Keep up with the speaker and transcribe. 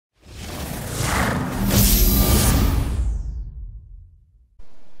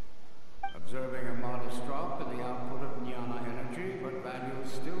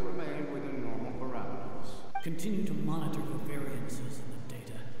Continue to monitor the variances in the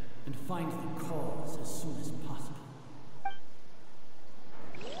data and find the cause as soon as possible.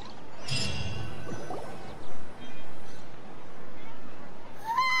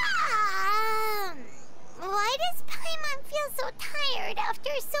 Why does Paimon feel so tired after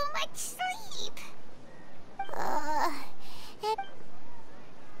so much sleep?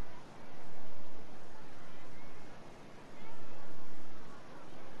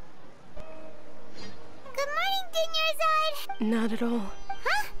 Good morning, Dinyarzad! Not at all.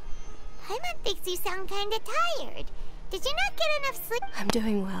 Huh? Paimon thinks you sound kinda tired. Did you not get enough sleep? I'm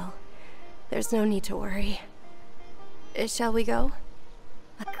doing well. There's no need to worry. Shall we go?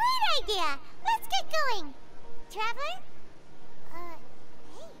 Great idea! Let's get going! Traveler? Hey.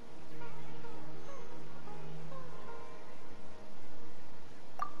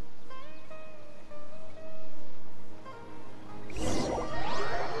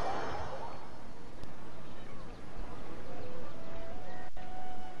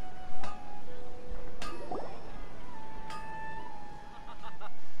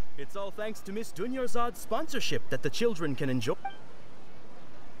 It's all thanks to Miss Dunyarzad's sponsorship that the children can enjoy.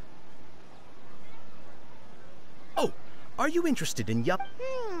 Oh, are you interested in yup?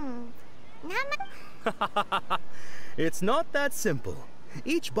 It's not that simple.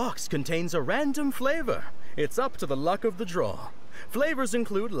 Each box contains a random flavor. It's up to the luck of the draw. Flavors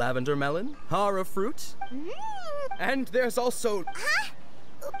include lavender melon, hara fruit, and there's also...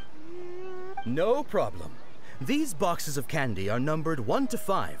 No problem. These boxes of candy are numbered 1 to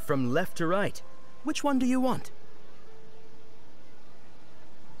 5 from left to right. Which one do you want?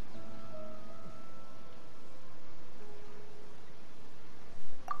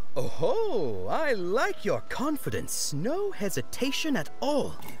 Oh, I like your confidence. No hesitation at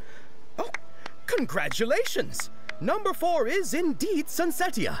all. Oh, congratulations! Number 4 is indeed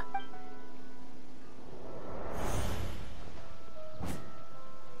Sunsetia.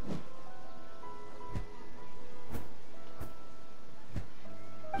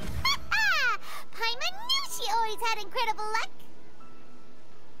 Paimon knew she always had incredible luck.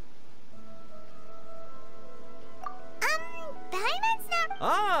 Paimon's not...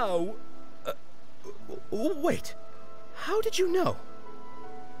 Wait. How did you know?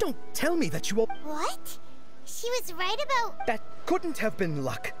 Don't tell me that you all... What? She was right about... That couldn't have been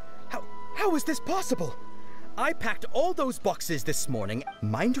luck. How is this possible? I packed all those boxes this morning.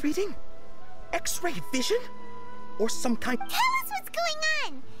 Mind reading? X-ray vision? Or some kind... Tell us what's going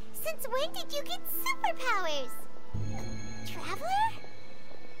on! Since when did you get superpowers? Traveler?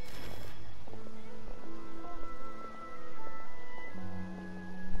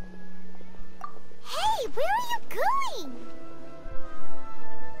 Hey, where are you going?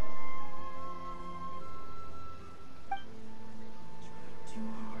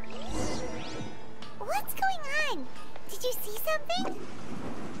 What's going on? Did you see something?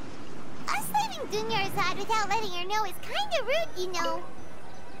 Us leaving Dunyarzad without letting her know is kinda rude, you know.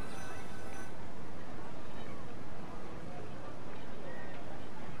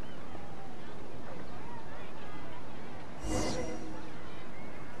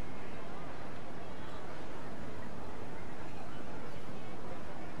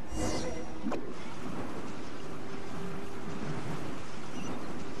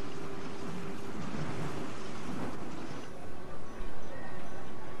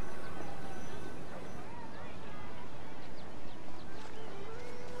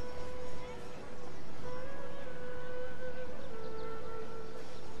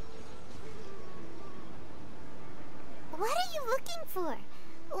 What are you looking for?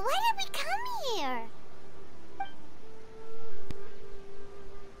 Why did we come here?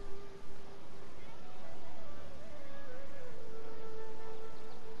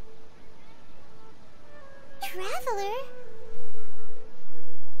 Traveler?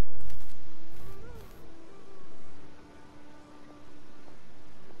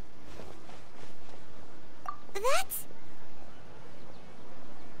 That's...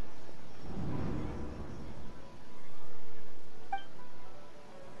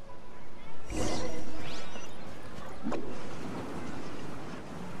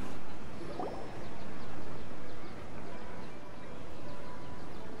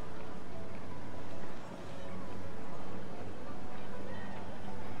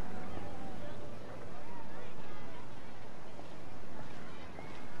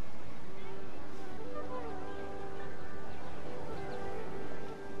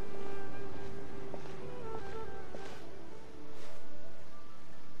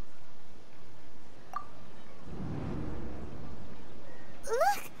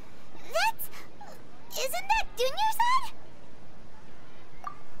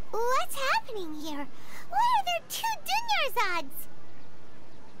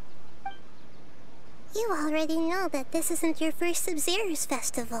 You already know that this isn't your first Sub-Zero's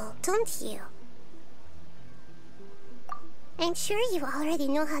festival, don't you? I'm sure you already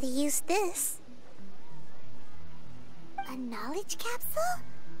know how to use this. A knowledge capsule?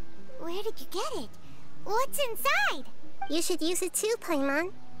 Where did you get it? What's inside? You should use it too,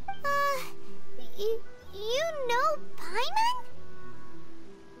 Paimon. You know Paimon?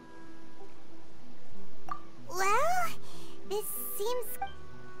 Well, this seems...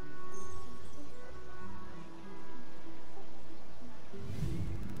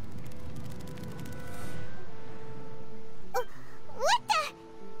 What the...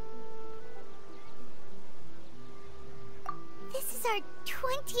 This is our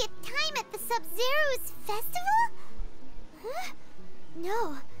 20th time at the Sub-Zero's festival? Huh?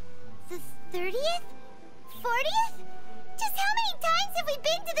 No. The 30th? 40th? Just how many times have we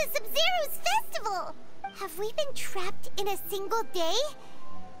been to the Sub-Zero's festival? Have we been trapped in a single day?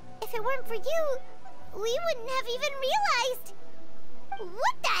 If it weren't for you, we wouldn't have even realized.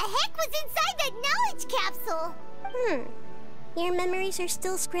 What the heck was inside that knowledge capsule? Your memories are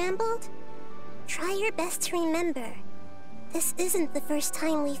still scrambled? Try your best to remember. This isn't the first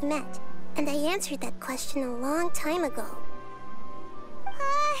time we've met, and I answered that question a long time ago.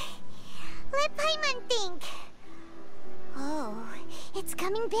 Let Paimon think. Oh, it's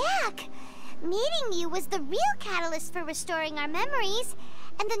coming back. Meeting you was the real catalyst for restoring our memories,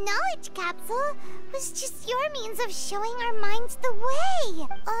 and the knowledge capsule was just your means of showing our minds the way.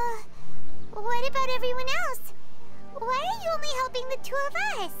 What about everyone else? Why are you only helping the two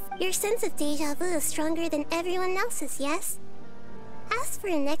of us? Your sense of deja vu is stronger than everyone else's, yes? As for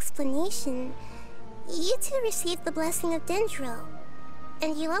an explanation, you two received the blessing of Dendro,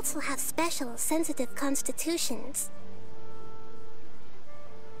 and you also have special, sensitive constitutions.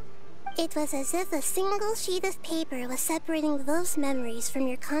 It was as if a single sheet of paper was separating those memories from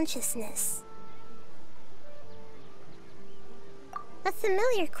your consciousness. A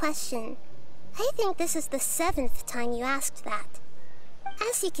familiar question. I think this is the 7th time you asked that.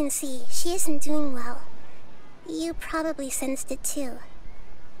 As you can see, she isn't doing well. You probably sensed it too.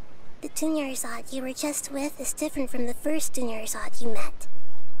 The Dunyarzad you were just with is different from the first Dunyarzad you met.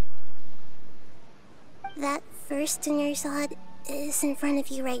 That first Dunyarzad is in front of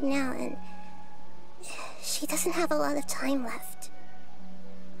you right now, and she doesn't have a lot of time left.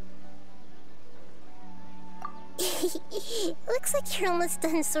 Looks like you're almost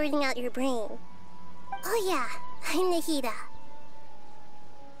done sorting out your brain. Oh yeah, I'm Nahida.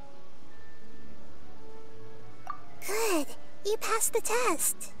 Good, you passed the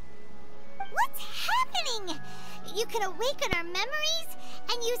test. What's happening? You can awaken our memories,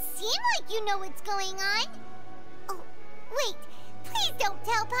 and you seem like you know what's going on. Oh, wait, please don't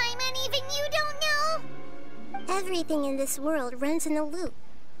tell Paimon even you don't know. Everything in this world runs in a loop.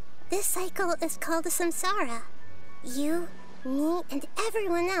 This cycle is called a samsara. You, me, and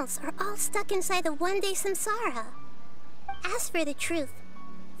everyone else are all stuck inside a one-day samsara. As for the truth,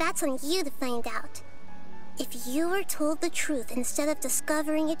 that's on you to find out. If you were told the truth instead of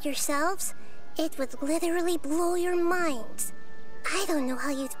discovering it yourselves, it would literally blow your minds. I don't know how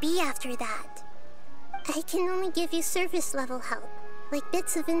you'd be after that. I can only give you surface-level help, like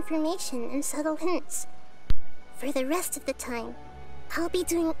bits of information and subtle hints. For the rest of the time, I'll be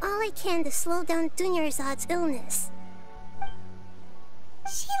doing all I can to slow down Dunyarzad's illness.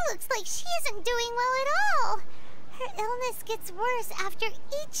 She looks like she isn't doing well at all. Her illness gets worse after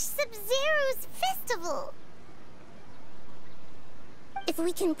each Sub-Zero's festival. If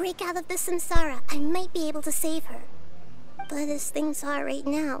we can break out of the samsara, I might be able to save her. But as things are right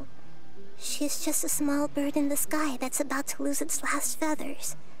now, she's just a small bird in the sky that's about to lose its last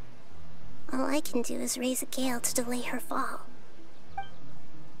feathers. All I can do is raise a gale to delay her fall.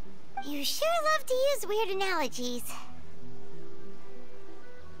 You sure love to use weird analogies.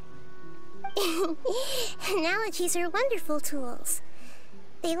 Analogies are wonderful tools.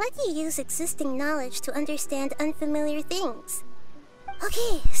 They let you use existing knowledge to understand unfamiliar things.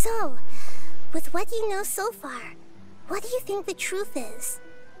 Okay, so, with what you know so far, what do you think the truth is?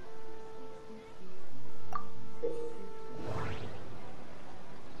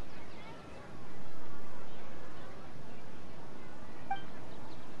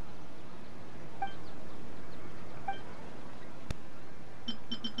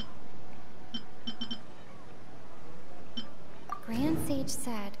 Grand Sage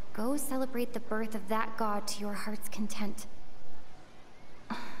said, go celebrate the birth of that god to your heart's content.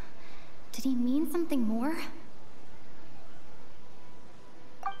 Did he mean something more?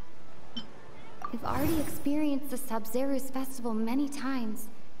 We've already experienced the Sub-Zero's festival many times,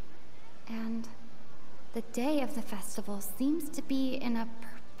 and the day of the festival seems to be in a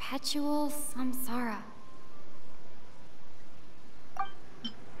perpetual samsara.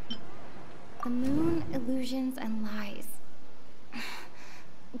 The moon, illusions, and lies.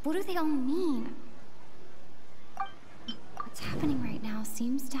 What do they all mean? What's happening right now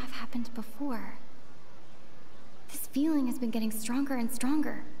seems to have happened before. This feeling has been getting stronger and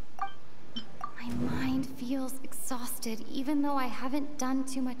stronger. My mind feels exhausted, even though I haven't done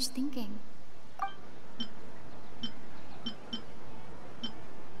too much thinking.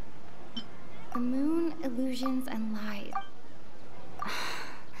 The moon, illusions, and lies.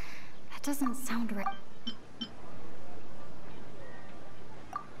 That doesn't sound right.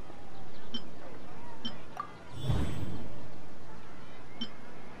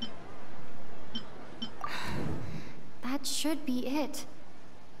 That should be it.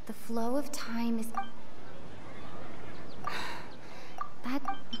 The flow of time is...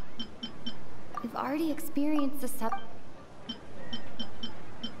 That... We've already experienced the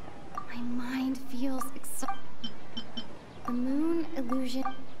My mind feels exhausted. The moon, illusion...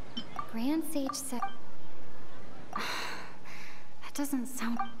 Grand Sage said... That doesn't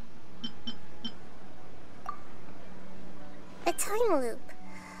sound... A time loop.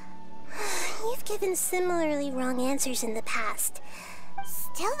 You've given similarly wrong answers in the past.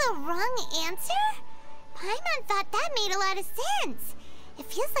 Still the wrong answer? Paimon thought that made a lot of sense. It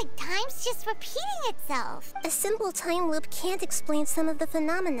feels like time's just repeating itself. A simple time loop can't explain some of the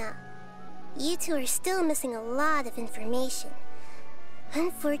phenomena. You two are still missing a lot of information.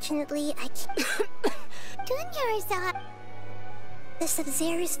 Unfortunately, I can't... Dunyarzad! The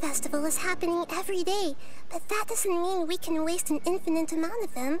Sub-Zero's festival is happening every day, but that doesn't mean we can waste an infinite amount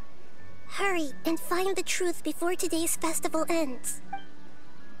of them. Hurry and find the truth before today's festival ends.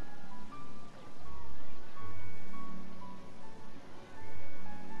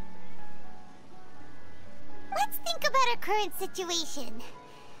 Let's think about our current situation.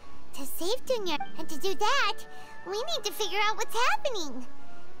 To save Dunya, and to do that, we need to figure out what's happening.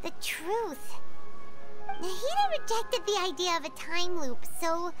 The truth. Nahida rejected the idea of a time loop,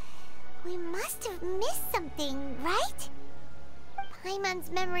 so we must have missed something, right? Paimon's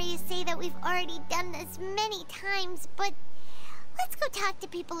memories say that we've already done this many times, but let's go talk to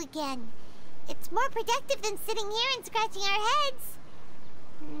people again. It's more productive than sitting here and scratching our heads.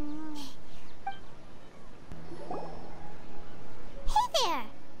 Hey there!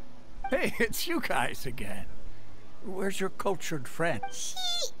 Hey, it's you guys again. Where's your cultured friend?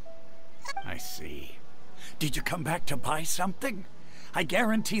 I see. Did you come back to buy something? I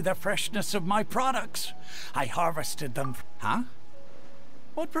guarantee the freshness of my products. I harvested them. Huh?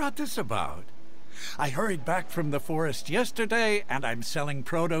 What brought this about? I hurried back from the forest yesterday, and I'm selling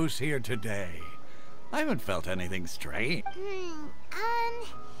produce here today. I haven't felt anything strange.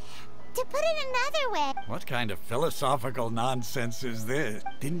 To put it another way... What kind of philosophical nonsense is this?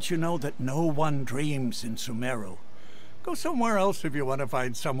 Didn't you know that no one dreams in Sumeru? Go somewhere else if you want to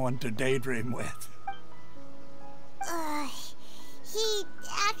find someone to daydream with. He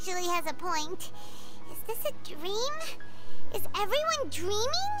actually has a point. Is this a dream? Is everyone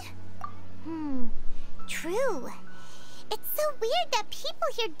dreaming? True. It's so weird that people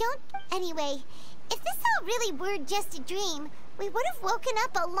here don't... Anyway, if this all really were just a dream, we would have woken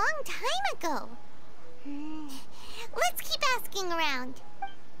up a long time ago. Let's keep asking around.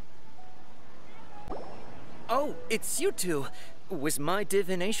 Oh, it's you two. Was my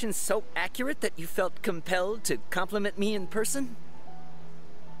divination so accurate that you felt compelled to compliment me in person?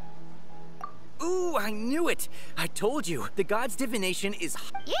 Ooh, I knew it! I told you, the god's divination is...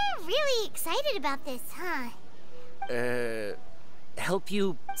 You're really excited about this, huh? Help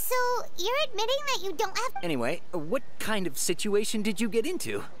you... So, you're admitting that you don't have... Anyway, what kind of situation did you get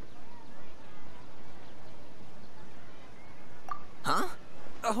into? Huh?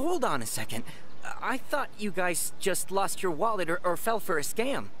 Hold on a second. I thought you guys just lost your wallet or fell for a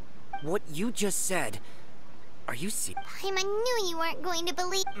scam. What you just said... Are you serious? I knew you weren't going to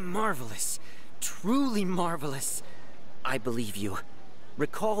believe... Marvelous. Truly marvelous. I believe you.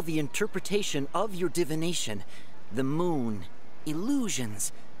 Recall the interpretation of your divination. The moon,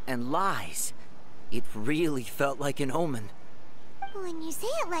 illusions, and lies. It really felt like an omen. When you say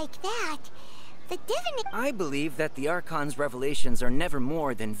it like that, the divination... I believe that the Archon's revelations are never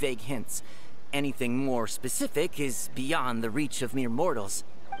more than vague hints. Anything more specific is beyond the reach of mere mortals.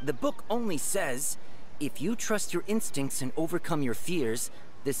 The book only says, if you trust your instincts and overcome your fears,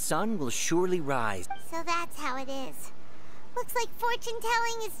 the sun will surely rise. So that's how it is. Looks like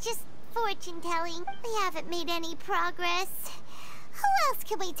fortune-telling is just fortune-telling. We haven't made any progress. Who else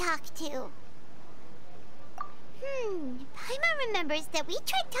can we talk to? Paimon remembers that we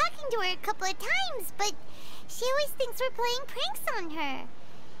tried talking to her a couple of times, but she always thinks we're playing pranks on her.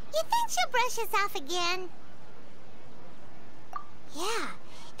 You think she'll brush us off again? Yeah,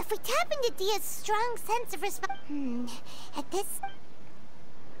 If we tap into Dia's strong sense of at this...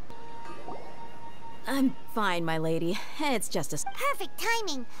 I'm fine, my lady. It's just a... Perfect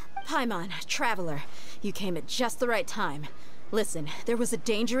timing. Paimon, Traveler, you came at just the right time. Listen, there was a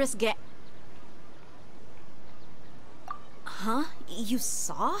dangerous Huh? You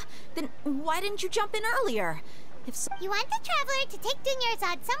saw? Then why didn't you jump in earlier? If so... You want the Traveler to take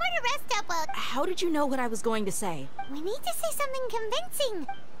Dunyarzad somewhere to rest up while... How did you know what I was going to say? We need to say something convincing.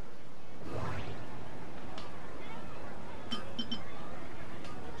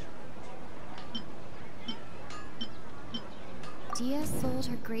 Dia sold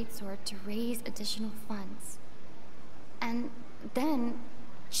her greatsword to raise additional funds. And then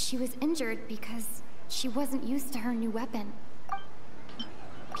she was injured because she wasn't used to her new weapon.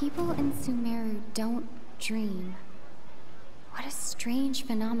 People in Sumeru don't dream. What a strange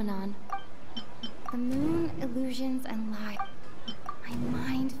phenomenon. The moon, illusions, and lies. My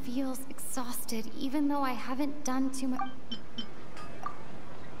mind feels exhausted even though I haven't done too much.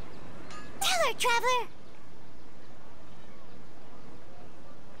 Tell her, Traveler!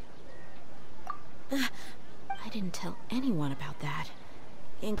 I didn't tell anyone about that.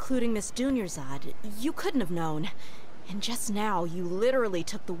 Including Miss Dunyarzad. You couldn't have known. And just now, you literally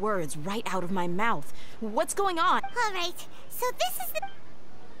took the words right out of my mouth. What's going on? Alright, so this is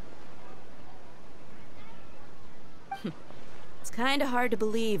the... It's kinda hard to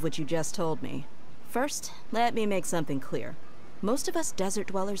believe what you just told me. First, let me make something clear. Most of us desert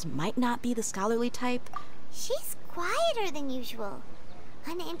dwellers might not be the scholarly type. She's quieter than usual.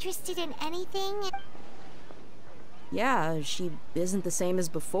 Uninterested in anything. Yeah, she isn't the same as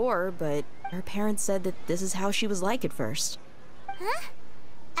before, but her parents said that this is how she was like at first. Huh?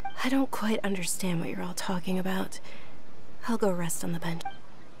 I don't quite understand what you're all talking about. I'll go rest on the bench.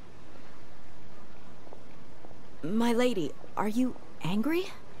 My lady, are you angry?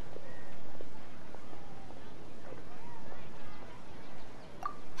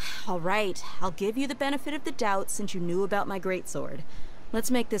 All right, I'll give you the benefit of the doubt since you knew about my greatsword. Let's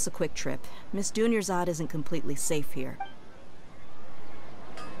make this a quick trip. Miss Dunyarzad isn't completely safe here.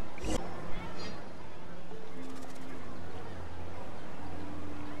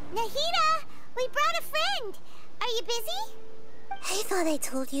 Nahida! We brought a friend! Are you busy? I thought I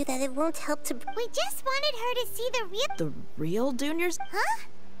told you that it won't help to... We just wanted her to see the real... The real Dunyarzad? Huh?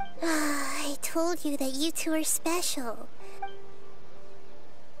 I told you that you two are special.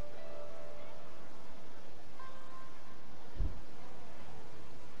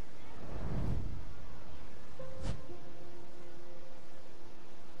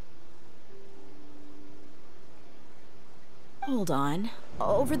 Hold on.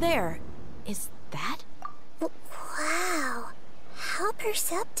 Over there. Is that? Wow. How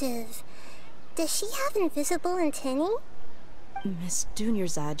perceptive. Does she have invisible antennae? Miss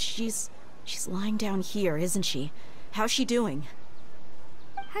Dunyarzad, she's lying down here, isn't she? How's she doing?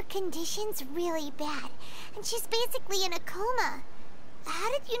 Her condition's really bad, and she's basically in a coma.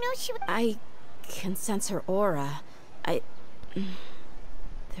 How did you know she... I can sense her aura.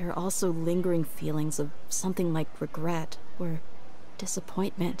 There are also lingering feelings of something like regret or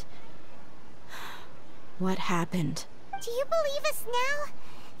disappointment. What happened? Do you believe us now?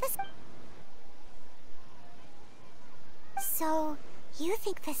 So, you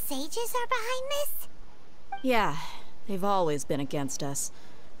think the sages are behind this? Yeah, they've always been against us.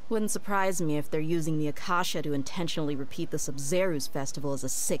 Wouldn't surprise me if they're using the Akasha to intentionally repeat the Sub-Zeru's festival as a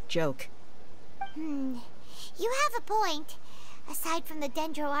sick joke. You have a point. Aside from the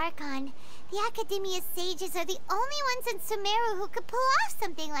Dendro Archon, the Academia sages are the only ones in Sumeru who could pull off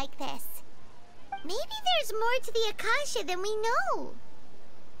something like this. Maybe there's more to the Akasha than we know.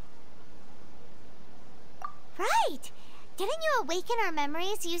 Right! Didn't you awaken our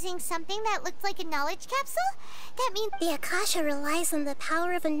memories using something that looked like a knowledge capsule? That means the Akasha relies on the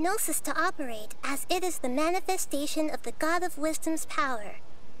power of a gnosis to operate, as it is the manifestation of the God of Wisdom's power.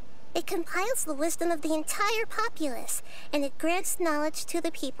 It compiles the wisdom of the entire populace, and it grants knowledge to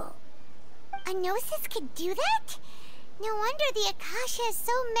the people. A gnosis could do that? No wonder the Akasha is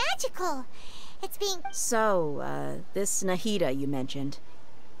so magical. It's being... So, this Nahida you mentioned.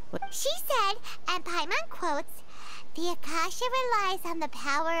 What? She said, and Paimon quotes, the Akasha relies on the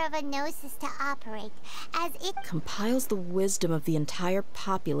power of a gnosis to operate, as it compiles the wisdom of the entire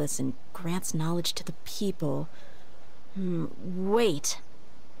populace and grants knowledge to the people. Wait.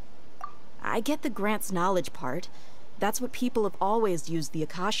 I get the grants knowledge part. That's what people have always used the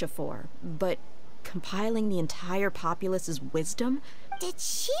Akasha for. But compiling the entire populace's wisdom? Did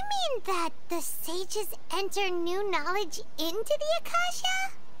she mean that the sages enter new knowledge into the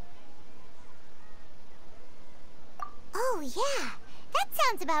Akasha? Oh yeah, That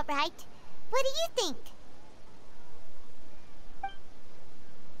sounds about right. What do you think?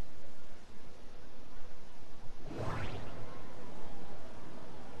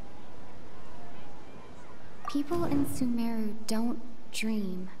 People in Sumeru don't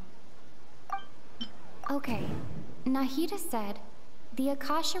dream. Okay, Nahida said, the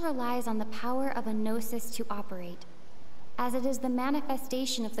Akasha relies on the power of a gnosis to operate, as it is the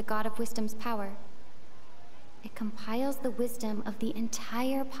manifestation of the God of Wisdom's power. It compiles the wisdom of the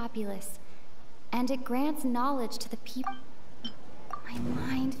entire populace, and it grants knowledge to the people. My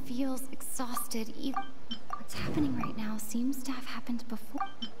mind feels exhausted. What's happening right now seems to have happened before.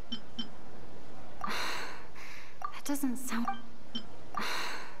 That doesn't sound...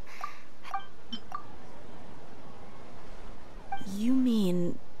 You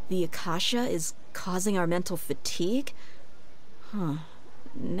mean the Akasha is causing our mental fatigue? Huh.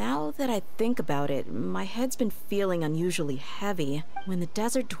 Now that I think about it, my head's been feeling unusually heavy. When the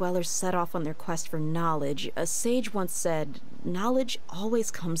desert dwellers set off on their quest for knowledge, a sage once said, knowledge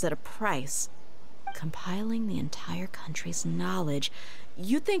always comes at a price. Compiling the entire country's knowledge.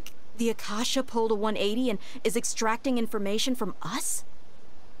 You think the Akasha pulled a 180 and is extracting information from us?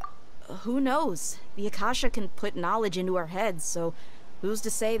 Who knows? The Akasha can put knowledge into our heads, so who's to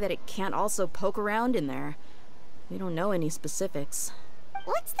say that it can't also poke around in there? We don't know any specifics.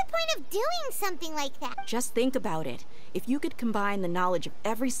 What's the point of doing something like that? Just think about it. If you could combine the knowledge of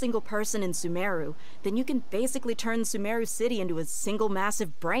every single person in Sumeru, then you can basically turn Sumeru City into a single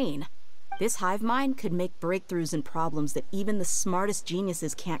massive brain. This hive mind could make breakthroughs in problems that even the smartest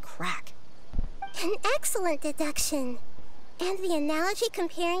geniuses can't crack. An excellent deduction. And the analogy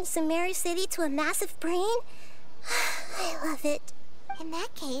comparing Sumeru City to a massive brain? I love it. In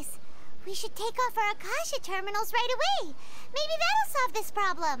that case, we should take off our Akasha terminals right away. Maybe that'll solve this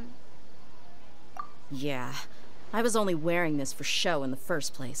problem. Yeah, I was only wearing this for show in the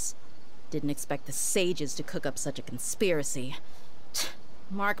first place. Didn't expect the sages to cook up such a conspiracy.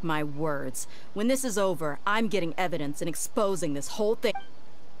 Mark my words, when this is over, I'm getting evidence and exposing this whole thing.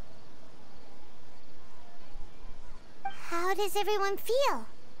 How does everyone feel?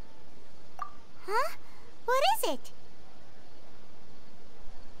 Huh? What is it?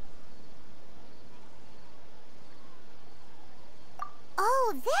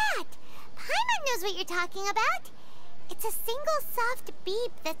 Oh, that! Paimon knows what you're talking about. It's a single soft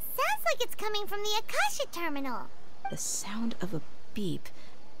beep that sounds like it's coming from the Akasha terminal. The sound of a beep.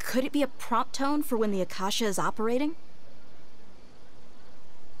 Could it be a prompt tone for when the Akasha is operating?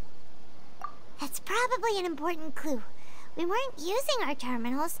 That's probably an important clue. We weren't using our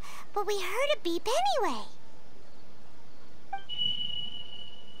terminals, but we heard a beep anyway.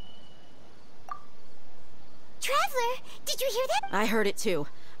 Traveler, did you hear that? I heard it too.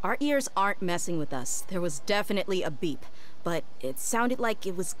 Our ears aren't messing with us. There was definitely a beep, but it sounded like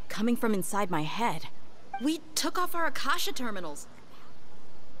it was coming from inside my head. We took off our Akasha terminals.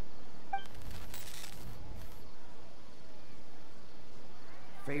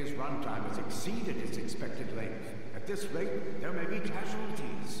 Phase runtime has exceeded its expected length. At this rate, there may be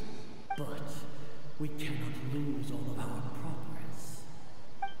casualties. But we cannot lose all of our progress.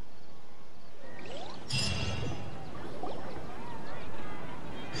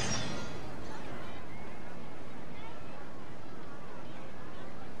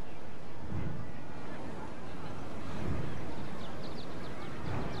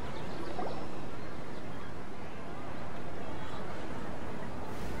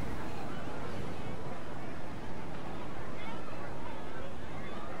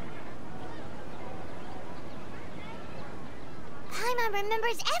 Paimon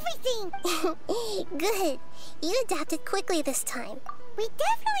remembers everything! Good. You adapted quickly this time. We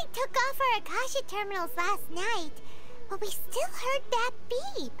definitely took off our Akasha terminals last night, but we still heard that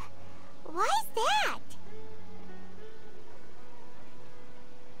beep. Why is that?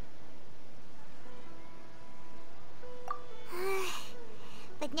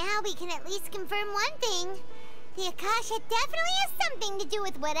 But now we can at least confirm one thing. The Akasha definitely has something to do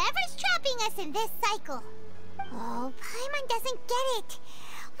with whatever's trapping us in this cycle. Oh, Paimon doesn't get it.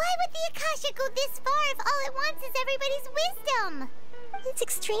 Why would the Akasha go this far if all it wants is everybody's wisdom? It's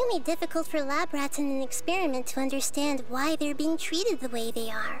extremely difficult for lab rats in an experiment to understand why they're being treated the way they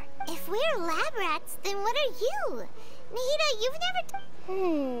are. If we're lab rats, then what are you? Nahida, you've never...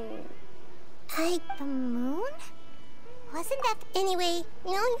 The moon? Wasn't that... Anyway,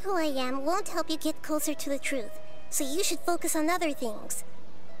 knowing who I am won't help you get closer to the truth, so you should focus on other things.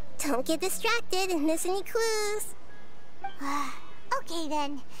 Don't get distracted and miss any clues. Okay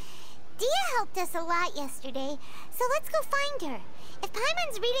then. Deja helped us a lot yesterday, so let's go find her. If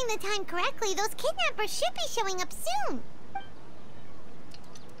Paimon's reading the time correctly, those kidnappers should be showing up soon.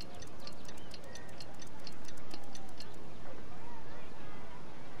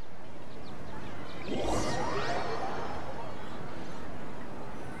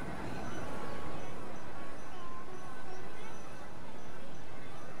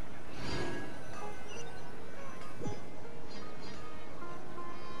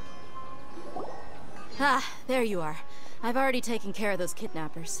 Ah, there you are. I've already taken care of those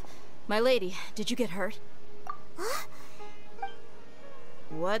kidnappers. My lady, did you get hurt? Huh?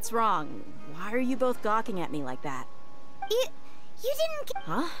 What's wrong? Why are you both gawking at me like that? You didn't get—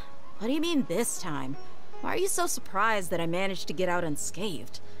 Huh? What do you mean this time? Why are you so surprised that I managed to get out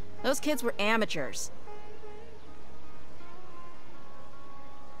unscathed? Those kids were amateurs.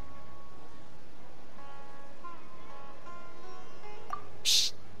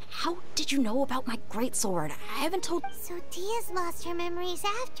 Shh! How did you know about my greatsword? I haven't told— So Dia's lost her memories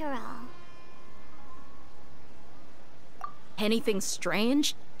after all. Anything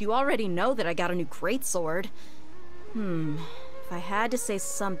strange? You already know that I got a new greatsword. If I had to say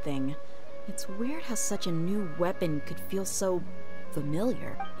something, it's weird how such a new weapon could feel so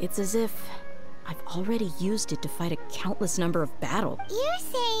familiar. It's as if I've already used it to fight a countless number of battles. You're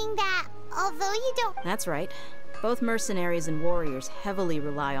saying that although you don't— That's right. Both mercenaries and warriors heavily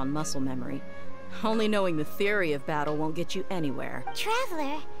rely on muscle memory. Only knowing the theory of battle won't get you anywhere.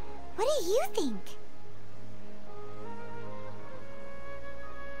 Traveler, what do you think?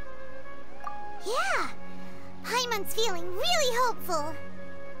 Yeah, Paimon's feeling really hopeful.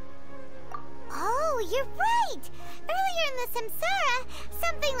 Oh, you're right! Earlier in the Samsara,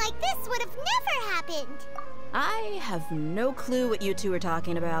 something like this would have never happened. I have no clue what you two are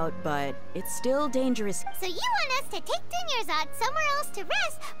talking about, but it's still dangerous. So you want us to take Dunyarzad somewhere else to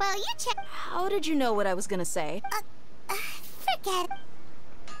rest while you check— How did you know what I was gonna say? Forget it.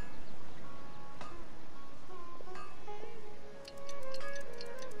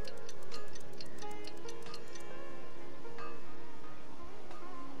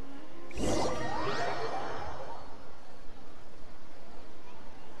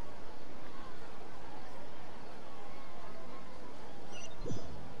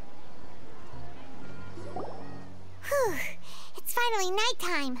 It's finally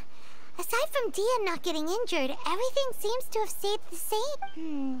nighttime. Aside from Dia not getting injured, everything seems to have stayed the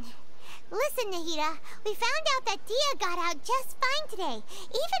same. Listen, Nahida, we found out that Dia got out just fine today,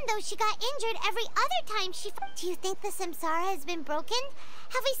 even though she got injured every other time she— Do you think the Samsara has been broken?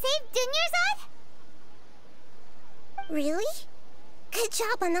 Have we saved Dunyarzad? Really? Good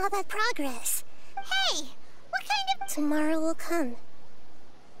job on all that progress. Hey, what kind of— Tomorrow will come.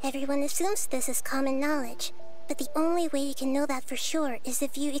 Everyone assumes this is common knowledge. But the only way you can know that for sure is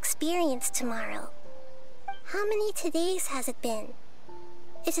if you experience tomorrow. How many todays has it been?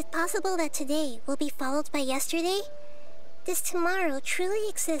 Is it possible that today will be followed by yesterday? Does tomorrow truly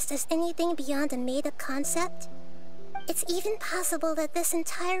exist as anything beyond a made-up concept? It's even possible that this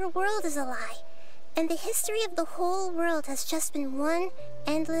entire world is a lie, and the history of the whole world has just been one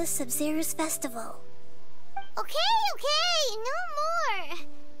endless Sub-Zero's festival. Okay, no more!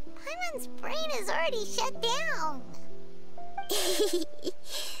 Paimon's brain is already shut down.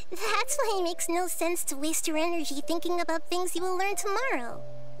 That's why it makes no sense to waste your energy thinking about things you will learn tomorrow.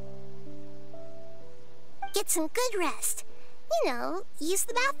 Get some good rest. You know, use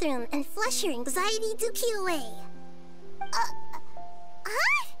the bathroom and flush your anxiety dookie away. Huh?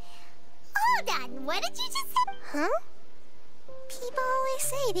 Hold on, what did you just say? Huh? People always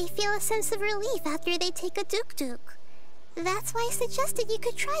say they feel a sense of relief after they take a duk-duk. That's why I suggested you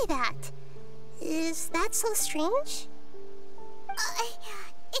could try that. Is that so strange?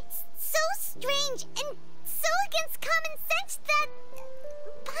 It's so strange and so against common sense that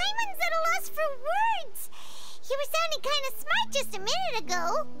Paimon's at a loss for words. You were sounding kind of smart just a minute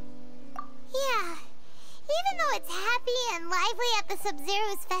ago. Yeah, even though it's happy and lively at the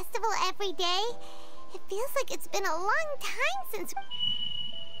Sub-Zero's festival every day, it feels like it's been a long time since—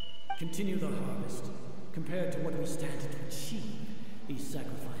 Continue the harvest. Compared to what we stand to achieve, these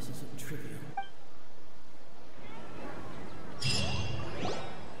sacrifices are trivial.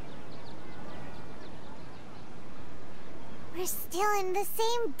 We're still in the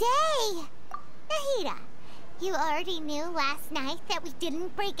same day! Nahida, you already knew last night that we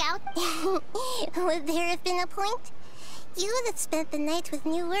didn't break out— Would there have been a point? You would have spent the night with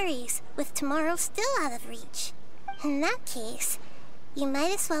new worries, with tomorrow still out of reach. In that case, you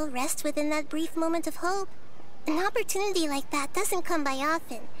might as well rest within that brief moment of hope. An opportunity like that doesn't come by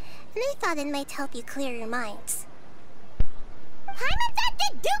often, and I thought it might help you clear your minds. Paimon thought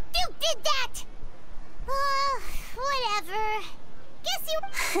the Duke did that! Whatever. Guess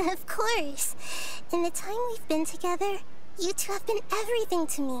you— Of course. In the time we've been together, you two have been everything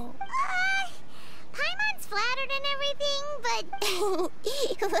to me. Paimon's flattered and everything,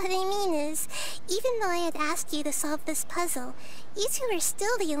 but— What I mean is, even though I had asked you to solve this puzzle, you two are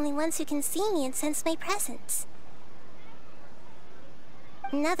still the only ones who can see me and sense my presence.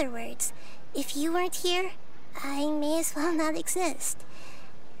 In other words, if you weren't here, I may as well not exist.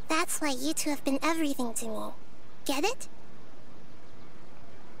 That's why you two have been everything to me. Get it?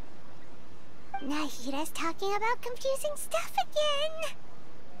 Nahita's talking about confusing stuff again.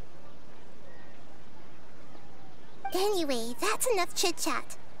 Anyway, that's enough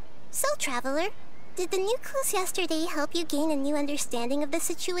chit-chat. So, Traveler, did the new clues yesterday help you gain a new understanding of the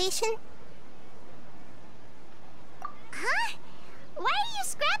situation? Huh? Why are you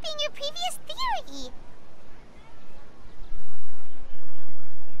scrapping your previous theory?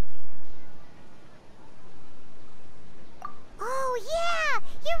 Oh yeah,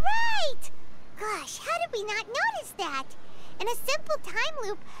 you're right! Gosh, how did we not notice that? In a simple time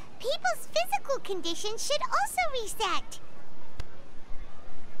loop, people's physical conditions should also reset.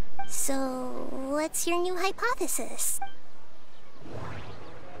 So, what's your new hypothesis?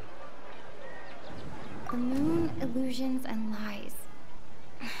 The moon, illusions, and lies.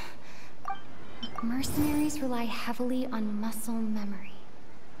 Mercenaries rely heavily on muscle memory.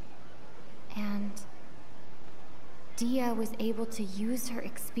 And Deja was able to use her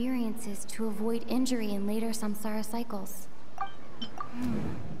experiences to avoid injury in later samsara cycles.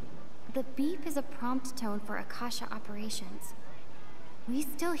 The beep is a prompt tone for Akasha operations. We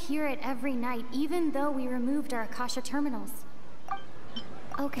still hear it every night, even though we removed our Akasha terminals.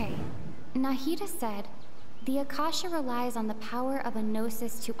 Okay, Nahita said, the Akasha relies on the power of a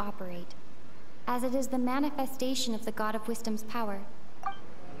gnosis to operate, as it is the manifestation of the God of Wisdom's power.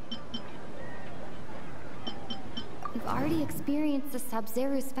 We've already experienced the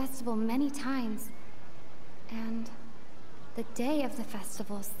Sub-Zeru's festival many times, and the day of the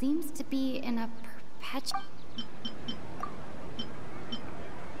festival seems to be in a perpetual...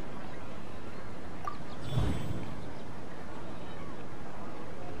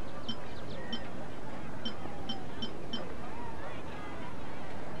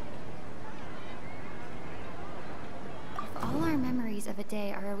 If all our memories of a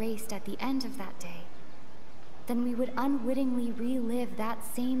day are erased at the end of that day, then we would unwittingly relive that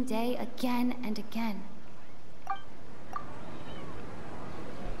same day again and again.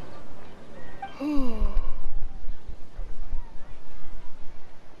 Oh!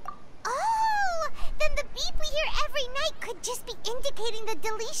 Then the beep we hear every night could just be indicating the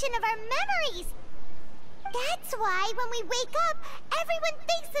deletion of our memories! That's why when we wake up, everyone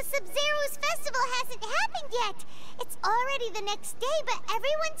thinks the Sub-Zeru's festival hasn't happened yet! It's already the next day, but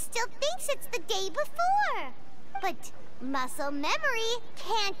everyone still thinks it's the day before! But muscle memory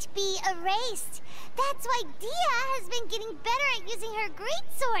can't be erased. That's why Deja has been getting better at using her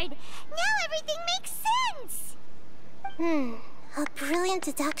greatsword. Now everything makes sense! A brilliant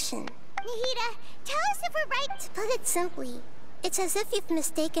deduction. Nahita, tell us if we're right. To put it simply, it's as if you've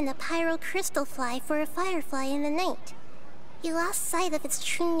mistaken a pyro crystal fly for a firefly in the night. You lost sight of its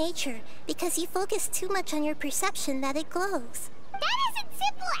true nature because you focused too much on your perception that it glows. That isn't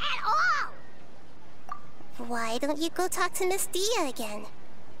simple at all! Why don't you go talk to Miss Deja again?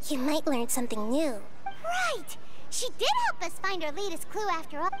 You might learn something new. Right! She did help us find our latest clue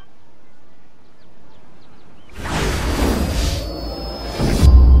after all.